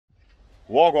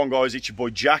Welcome guys, it's your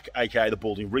boy Jack, aka the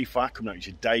Balding Reefer, coming out with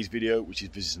today's video, which is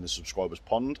visiting the subscribers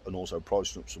pond and also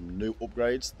pricing up some new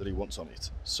upgrades that he wants on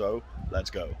it. So let's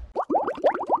go.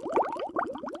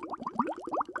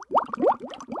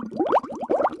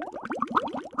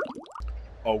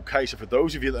 Okay, so for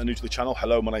those of you that are new to the channel,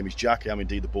 hello, my name is Jack. I am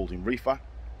indeed the Balding Reefer.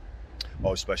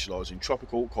 I specialise in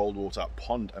tropical, cold water,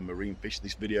 pond and marine fish.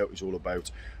 This video is all about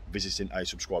visiting a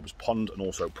subscriber's pond and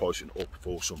also pricing up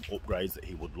for some upgrades that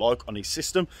he would like on his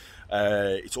system.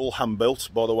 It's all hand built,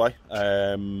 by the way.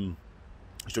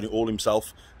 He's done it all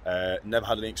himself. Never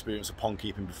had any experience of pond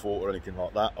keeping before or anything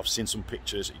like that. I've seen some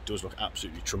pictures. It does look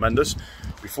absolutely tremendous.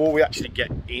 Before we actually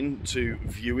get into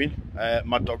viewing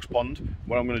Mad Dog's pond,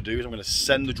 what I'm going to do is I'm going to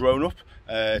send the drone up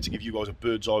to give you guys a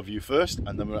bird's eye view first,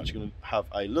 and then we're actually going to have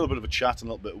a little bit of a chat and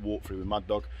a little bit of walkthrough with Mad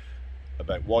Dog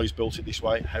about why he's built it this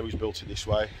way, how he's built it this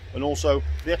way, and also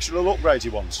the extra little upgrades he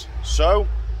wants. So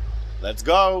let's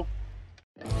go.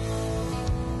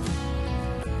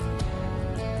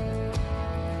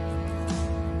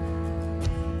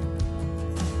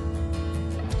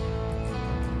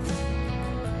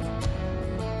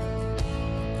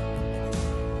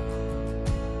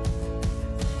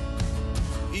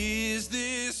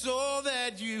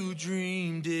 You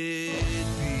dreamed it'd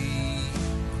be,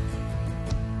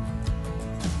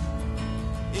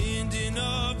 ending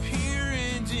up here,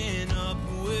 ending up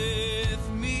with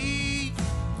me.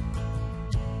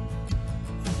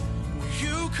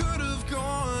 You could have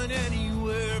gone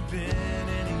anywhere, been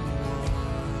anyone.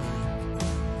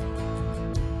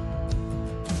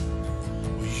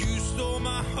 You stole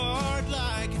my heart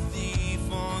like a thief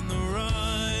on the run.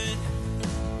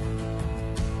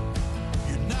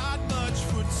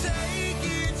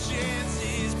 Taking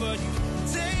chances, but you're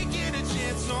taking a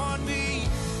chance on me.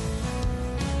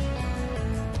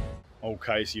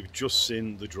 Okay, so you've just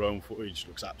seen the drone footage.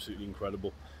 Looks absolutely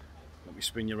incredible. Let me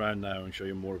spin you around now and show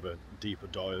you more of a deeper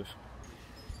dive.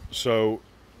 So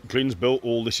Glyn's built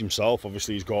all this himself.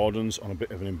 Obviously his garden's on a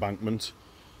bit of an embankment,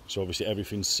 so obviously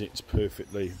everything sits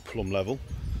perfectly plumb level.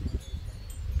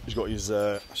 He's got his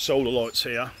solar lights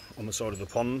here on the side of the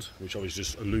pond, which obviously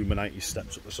just illuminate his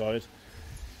steps up the side.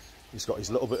 He's got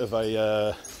his little bit of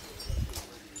a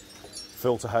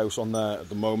filter house on there at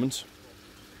the moment.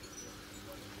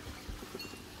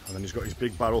 And then he's got his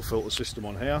big barrel filter system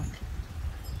on here.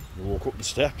 You walk up the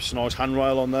steps, nice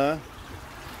handrail on there.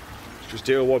 It's just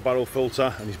DIY barrel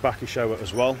filter, and his back is shower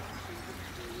as well.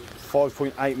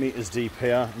 5.8 metres deep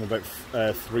here and about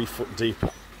 3 foot deep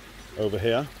over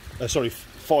here. Sorry,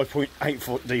 5.8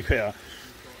 foot deep here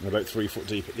and about 3 foot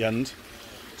deep at the end.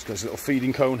 He's got his little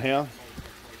feeding cone here,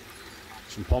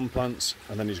 some pond plants,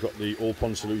 and then he's got the All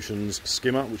Pond Solutions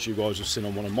skimmer, which you guys have seen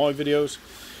on one of my videos,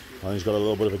 and he's got a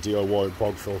little bit of a DIY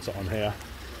bog filter on here.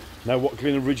 Now what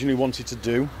Glyn originally wanted to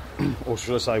do, or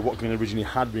should I say what Glyn originally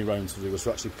had me round to do, was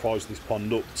to actually price this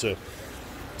pond up to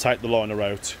take the liner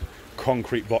out,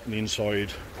 concrete bottom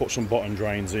inside, put some bottom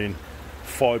drains in,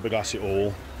 fiberglass it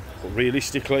all. But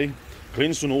realistically,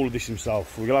 Glyn's done all of this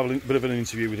himself. We're going to have a bit of an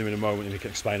interview with him in a moment and he can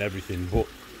explain everything, but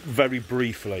very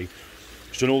briefly,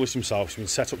 he's done all this himself. He's been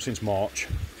set up since March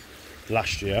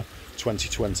last year,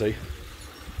 2020.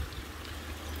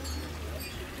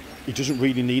 He doesn't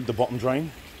really need the bottom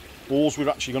drain. All we're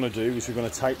actually going to do is we're going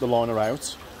to take the liner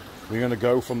out. We're going to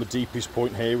go from the deepest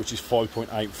point here, which is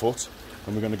 5.8 foot,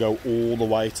 and we're going to go all the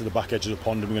way to the back edge of the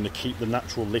pond, and we're going to keep the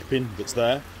natural lipping that's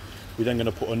there. We're then going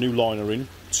to put a new liner in,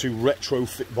 2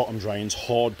 retrofit bottom drains,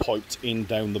 hard piped in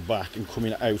down the back and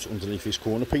coming out underneath this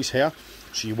corner piece here,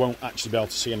 so you won't actually be able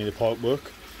to see any of the pipe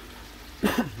work.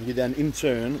 You're then in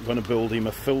turn going to build him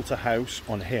a filter house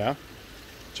on here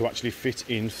to actually fit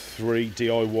in 3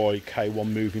 DIY K1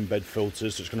 moving bed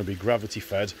filters. That's going to be gravity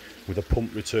fed with a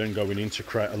pump return going in to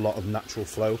create a lot of natural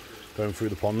flow going through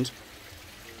the pond.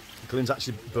 Glyn's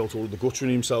actually built all of the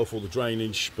guttering himself, all the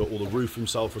drainage, built all the roof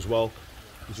himself as well.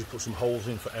 He's just put some holes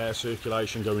in for air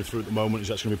circulation going through at the moment. He's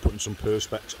actually going to be putting some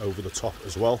perspex over the top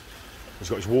as well. He's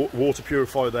got his water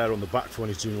purifier there on the back for when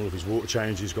he's doing all of his water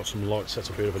changes. He's got some lights set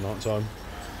up here for night time.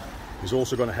 He's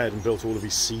also gone ahead and built all of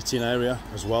his seating area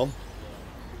as well.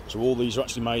 So all these are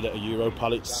actually made out of Euro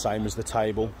pallets, same as the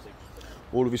table.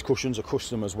 All of his cushions are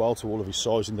custom as well to all of his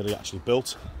sizing that he actually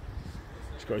built.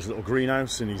 He's got his little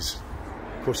greenhouse and his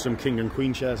custom king and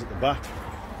queen chairs at the back.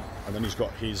 And then he's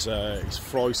got his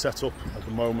fry set up at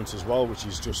the moment as well, which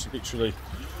is just literally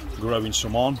growing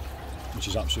some on, which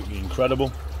is absolutely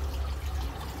incredible.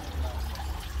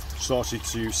 Started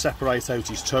to separate out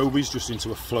his tobies just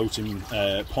into a floating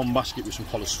pond basket with some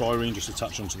polystyrene just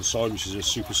attached onto the side, which is a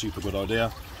super good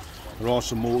idea. There are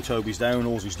some more tobies down.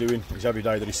 All he's doing is every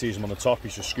day that he sees them on the top,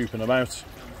 he's just scooping them out,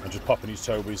 and just popping his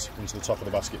tobies into the top of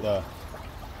the basket there.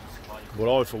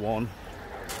 But I, for one,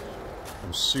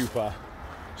 am super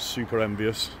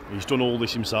envious. He's done all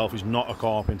this himself. He's not a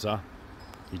carpenter.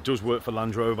 He does work for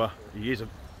Land Rover. He is a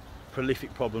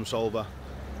prolific problem solver.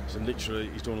 So literally,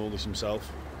 he's done all this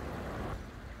himself.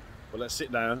 But let's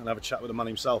sit down and have a chat with the man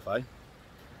himself, eh?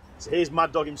 So here's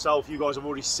Mad Dog himself. You guys have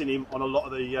already seen him on a lot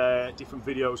of the different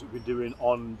videos we've been doing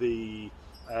on the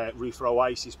Reefer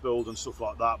Oasis build and stuff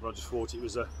like that. But I just thought it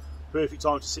was a perfect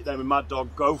time to sit down with Mad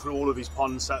Dog, go through all of his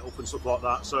pond setup and stuff like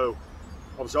that. So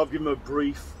obviously I've given him a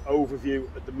brief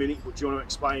overview at the minute, but do you want to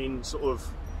explain sort of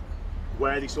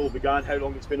where this all began, how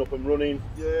long it's been up and running?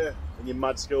 Yeah. And your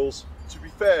mad skills? To be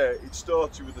fair, it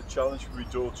started with a challenge for my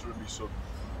daughter and my son.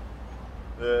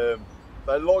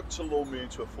 They like to lull me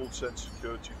into a full sense of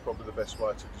security, is probably the best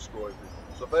way to describe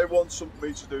it. So if they want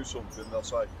me to do something, they'll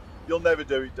say, "You'll never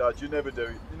do it, Dad, you never do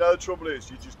it." You know, the trouble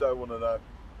is, you just don't want to know.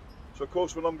 So of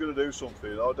course, when I'm going to do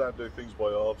something, I don't do things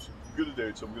by halves. If I'm going to do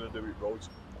it, I'm going to do it right.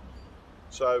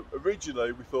 So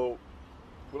originally, we thought,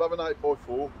 we'll have an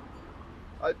 8x4.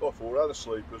 8x4 out of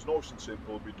sleepers, nice and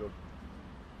simple, will be done.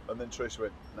 And then Tracy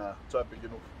went, nah, it's not big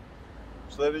enough.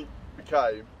 So then it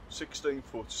became 16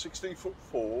 foot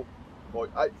 4 by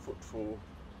 8 foot 4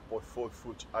 by 5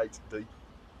 foot 8 deep.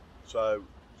 So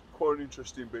quite an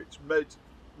interesting bit. It's made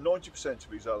 90%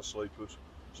 of it is out of sleepers.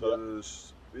 So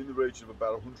there's in the region of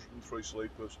about 103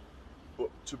 sleepers. But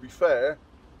to be fair,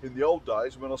 in the old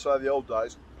days, when I say the old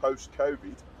days,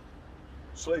 post-COVID,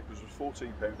 sleepers was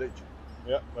 £14 each.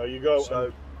 Yeah, there you go. So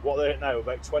and what are they at now?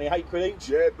 About 28 quid each?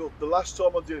 Yeah, but the last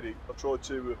time I did it, I tried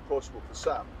to price them up for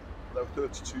Sam. They were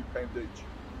 £32 each.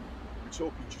 We're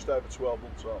talking just over 12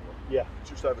 months, aren't we? Yeah.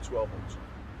 Just over 12 months.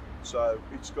 So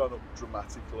it's gone up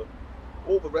dramatically.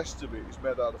 All the rest of it is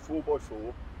made out of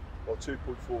 4x4 or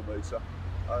 2.4 metre.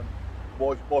 And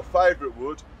my favourite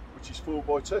wood, which is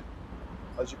 4x2,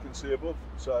 as you can see above.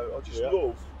 So I just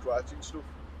love creating stuff.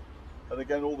 And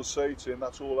again, all the seating,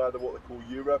 that's all out of what they call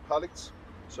Euro pallets.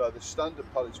 So they're standard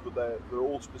pallets, but they're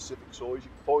all specific size. You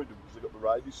can find them because they've got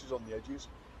the radiuses on the edges.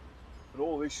 And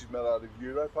all this is made out of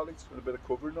Euro pallets with a bit of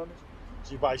covering on it.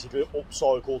 So you basically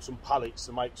upcycled some pallets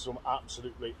to make some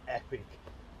absolutely epic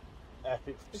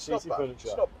seating furniture.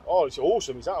 Oh, it's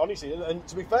awesome. It's honestly, and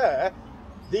to be fair,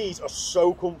 these are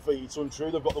so comfy. It's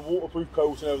untrue. They've got the waterproof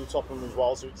coating over the top of them as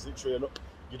well, so it's literally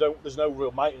there's no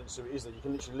real maintenance to it, is there? You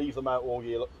can literally leave them out all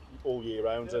year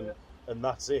round, and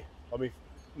that's it. I mean,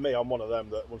 me, I'm one of them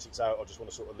that once it's out, I just want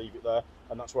to sort of leave it there,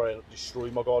 and that's where I end up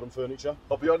destroying my garden furniture.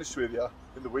 I'll be honest with you,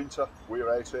 in the winter,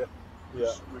 we're out here. Yeah.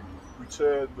 We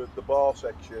turn the bar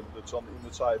section that's in the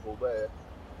table there,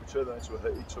 we turn that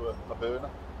into a burner.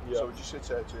 Yeah. So we just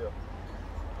sit out here.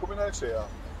 Coming out here,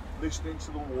 listening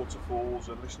to the waterfalls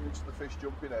and listening to the fish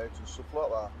jumping out and stuff like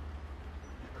that,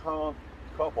 you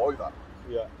can't buy that.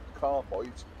 Yeah. You can't buy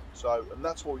it. So, and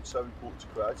that's why it's so important to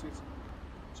create it.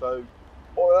 So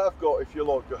I have got, if you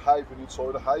like, a haven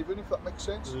inside a haven, if that makes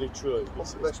sense. Literally.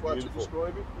 That's the best way to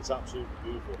describe it. It's absolutely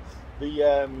beautiful.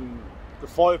 The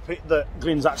fire pit that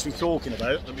Glyn's actually talking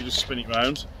about, let me just spin it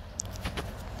round,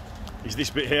 is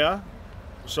this bit here.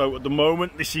 So at the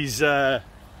moment, this is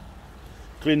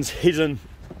Glyn's hidden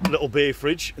little beer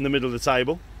fridge in the middle of the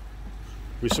table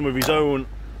with some of his own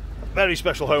very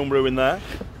special homebrew in there.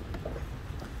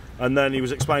 And then he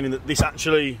was explaining that this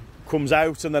actually comes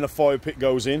out and then a fire pit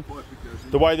goes in.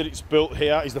 The way that it's built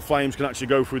here is the flames can actually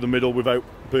go through the middle without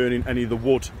burning any of the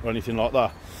wood or anything like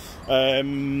that.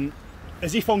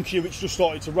 As if on cue it's just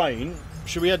started to rain,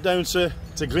 should we head down to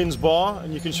Glyn's bar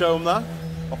and you can show him that?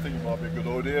 I think it might be a good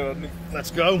idea, hadn't it?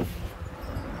 Let's go.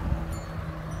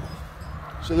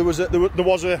 So there was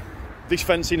this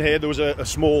fence in here, there was a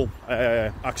small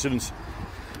accident,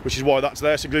 which is why that's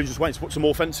there. So Glyn's just waiting to put some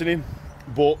more fencing in.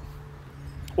 But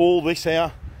all this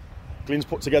here, Glyn's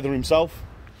put together himself.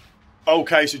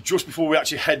 Okay, so just before we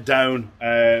actually head down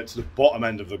to the bottom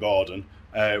end of the garden,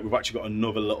 we've actually got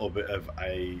another little bit of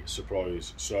a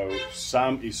surprise. So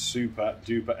Sam is super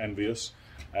duper envious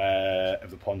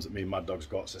of the ponds that me and Mad Dog's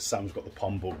got. So Sam's got the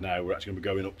pond bug now. We're actually going to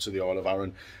be going up to the Isle of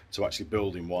Arran to actually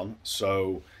building one.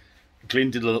 So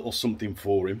Glyn did a little something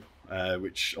for him,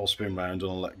 which I'll spin round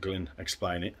and I'll let Glyn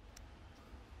explain it.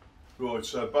 Right,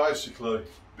 so basically,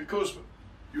 because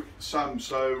Sam's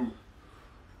so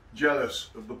jealous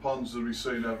of the ponds that we've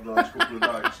seen over the last couple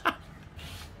of days,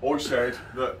 I said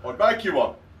that I'd make you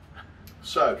one.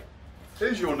 So,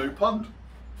 here's your new pond.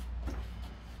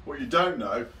 What you don't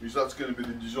know is that's going to be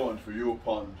the design for your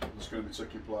pond that's going to be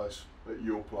taking place at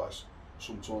your place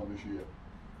sometime this year.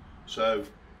 So,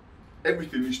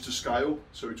 everything is to scale,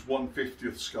 so it's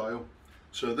 1/50th scale.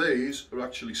 So these are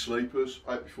actually sleepers,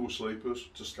 8x4 sleepers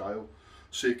to scale.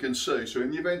 so you can see. So in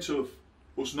the event of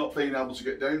us not being able to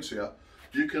get down to you,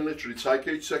 you can literally take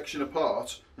each section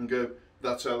apart and go,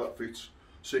 that's how that fits.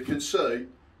 So you can see,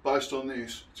 based on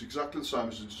this, it's exactly the same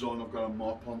as the design I've got on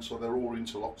my pond, so they're all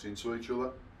interlocked into each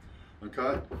other.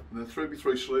 Okay, and then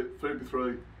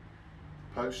 3x3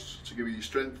 posts to give you your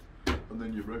strength, and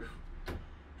then your roof. What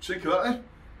do you think of that,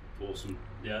 eh? Awesome.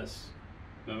 Yes.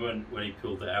 Remember when he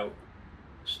pulled it out?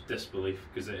 Just disbelief,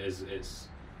 because it's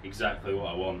exactly what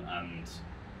I want, and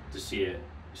to see it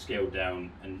scaled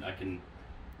down, and I can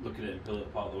look at it and pull it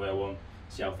apart the way I want,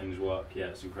 see how things work. Yeah,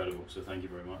 it's incredible. So thank you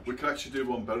very much. We can actually do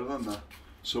one better than that.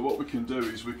 So what we can do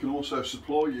is we can also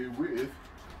supply you with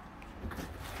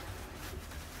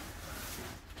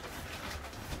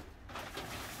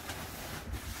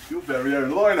your very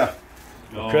own liner.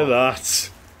 Look at that.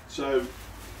 So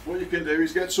what you can do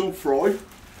is get some fry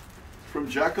from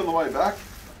Jack on the way back,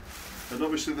 and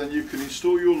obviously then you can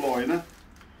install your liner.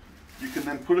 You can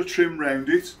then put a trim round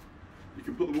it. You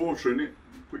can put the water in it,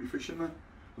 put your fish in there,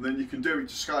 and then you can do it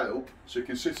to scale, so you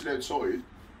can sit it outside.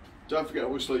 Don't forget,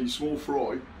 obviously, your small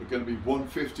fry are going to be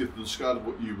 1/50th of the scale of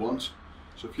what you want.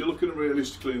 So if you're looking at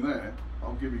realistically in there,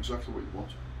 I'll give you exactly what you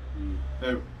want.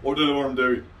 Now, I don't know what I'm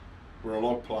doing, but I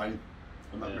like playing,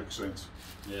 and that makes sense.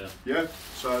 Yeah. Yeah,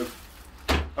 so,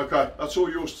 okay, that's all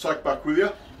yours to take back with you.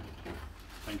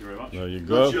 Thank you very much. There you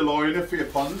go. That's your liner for your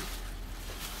pond.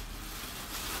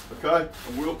 Okay,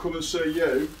 and we'll come and see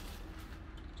you.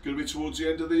 It's going to be towards the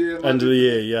end of the year. End of the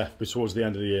year, yeah, be towards the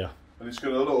end of the year. And it's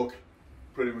going to look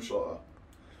pretty much like that.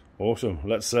 Awesome.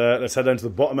 Let's head down to the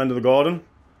bottom end of the garden, and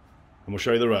we'll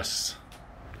show you the rest.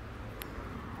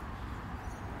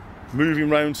 Moving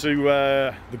round to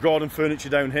the garden furniture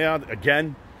down here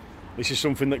again. This is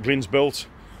something that Glyn's built.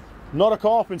 Not a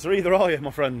carpenter either, are you,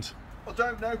 my friend? I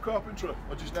don't know carpentry.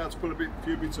 I just know how to put a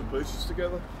few bits and pieces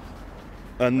together.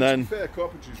 And then, fair,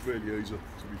 carpentry is really easy,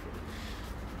 to be fair.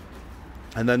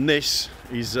 and then this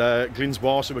is Glyn's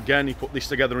bar. So again, he put this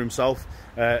together himself.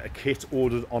 A kit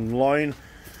ordered online.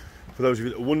 For those of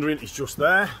you that are wondering, it's just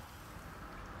there.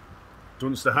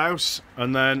 Dunster House,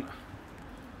 and then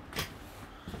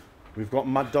we've got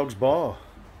Mad Dog's bar,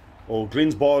 or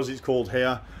Glyn's bar as it's called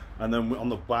here. And then on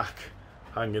the back,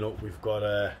 hanging up, we've got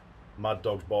a Mad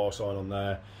Dog's bar sign on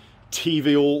there.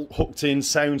 TV all hooked in,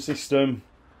 sound system,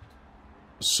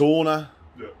 sauna,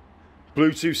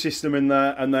 Bluetooth system in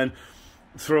there, and then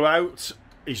throughout,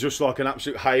 he's just like an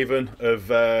absolute haven of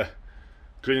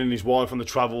Glyn and his wife on the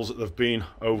travels that they've been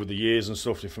over the years and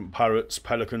stuff. Different parrots,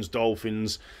 pelicans,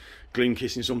 dolphins. Glyn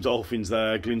kissing some dolphins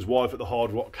there. Glyn's wife at the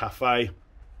Hard Rock Cafe.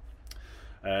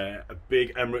 A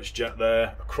big Emirates jet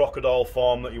there. A crocodile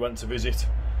farm that he went to visit.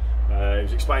 He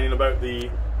was explaining about the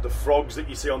frogs that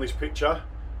you see on this picture.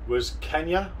 Was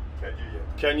Kenya? Kenya, yeah.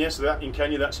 Kenya. So that in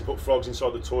Kenya they actually put frogs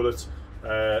inside the toilet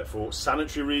for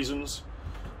sanitary reasons.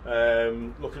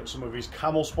 Looking at some of his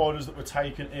camel spiders that were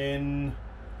taken in.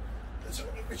 Let's have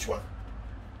a look, which one?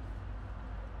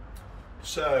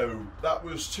 So that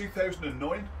was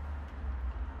 2009.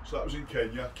 So that was in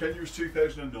Kenya. Kenya was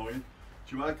 2009.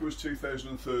 Jamaica was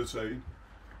 2013.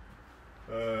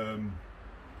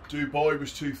 Dubai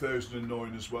was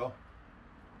 2009 as well.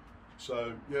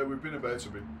 So yeah, we've been about a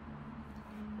bit.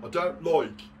 I don't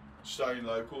like staying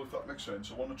local, if that makes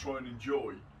sense. I want to try and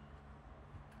enjoy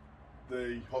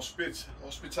the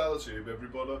hospitality of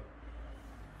everybody,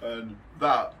 and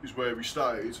that is where we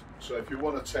stayed. So if you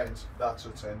want a tent, that's a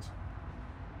tent.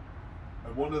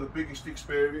 And one of the biggest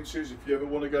experiences, if you ever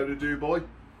want to go to Dubai,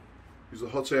 is the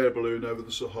hot air balloon over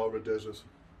the Sahara Desert.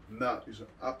 And that is an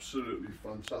absolutely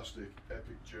fantastic,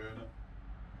 epic journey.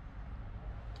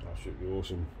 Absolutely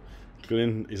awesome.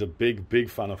 Glyn is a big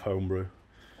fan of homebrew,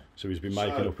 so he's been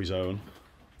making up his own.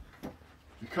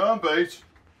 You can't beat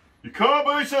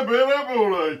a Billy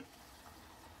Bully.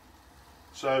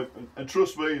 So, and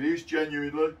trust me, it is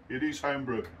genuinely, it is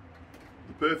homebrew.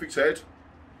 The perfect head,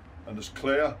 and as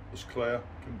clear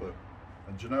can be.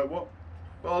 And do you know what?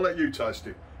 Well, I'll let you taste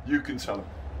it. You can tell him.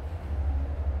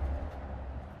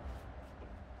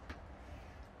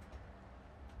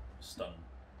 Stunning.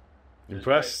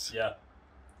 Impressed? Yeah.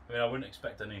 I mean, I wouldn't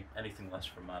expect anything less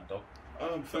from Mad Dog.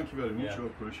 Thank you very much. Yeah. I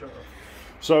appreciate that.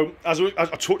 So, as I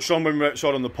touched on when we were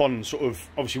outside on the pond, sort of,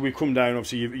 obviously we've come down,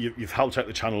 obviously you've helped out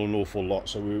the channel an awful lot,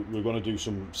 so we're going to do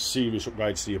some serious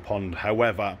upgrades to your pond.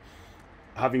 However,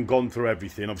 having gone through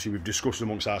everything, obviously we've discussed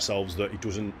amongst ourselves that it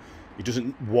doesn't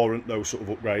warrant those sort of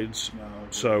upgrades. No, okay.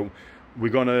 So we're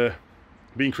going to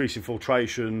be increasing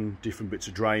filtration, different bits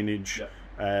of drainage,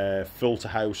 filter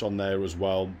house on there as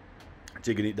well,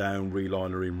 digging it down,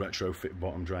 relinering, retrofit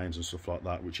bottom drains and stuff like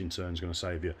that, which in turn is going to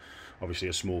save you obviously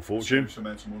a small fortune. Some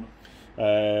amount of money.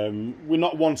 We're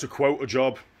not one to quote a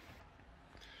job.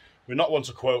 We're not one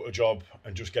to quote a job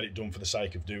and just get it done for the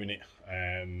sake of doing it.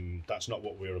 That's not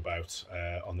what we're about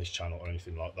on this channel or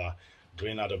anything like that.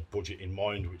 Glyn had a budget in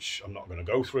mind, which I'm not going to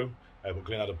go through, but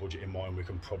Glyn had a budget in mind. We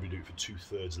can probably do it for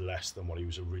 2/3 less than what he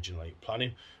was originally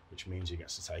planning, which means he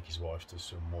gets to take his wife to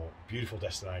some more beautiful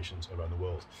destinations around the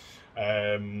world.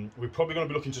 We're probably going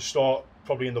to be looking to start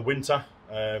probably in the winter,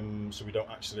 so we don't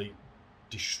actually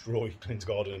destroy Glyn's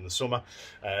garden in the summer,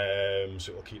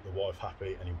 so it'll keep the wife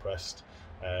happy and impressed.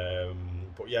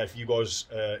 But yeah, if you guys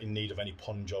are in need of any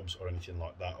pond jobs or anything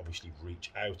like that, obviously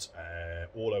reach out,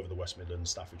 all over the West Midlands,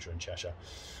 Staffordshire and Cheshire.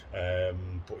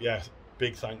 But yeah,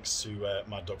 big thanks to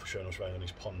Mad Dog for showing us around on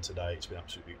his pond today. It's been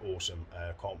absolutely awesome.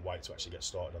 Can't wait to actually get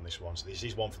started on this one. So this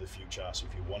is one for the future, so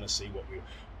if you want to see what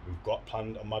we've got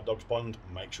planned on Mad Dog's pond,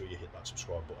 make sure you hit that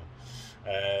subscribe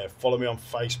button. Follow me on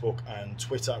Facebook and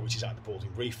Twitter, which is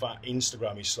 @thebaldingreefer.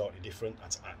 Instagram is slightly different,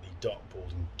 that's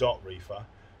 @the.balding.reefer.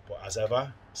 But as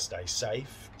ever, stay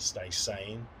safe, stay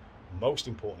sane, most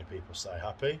importantly, people, stay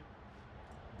happy.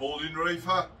 Balding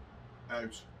Reefer,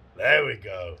 out. There we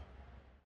go.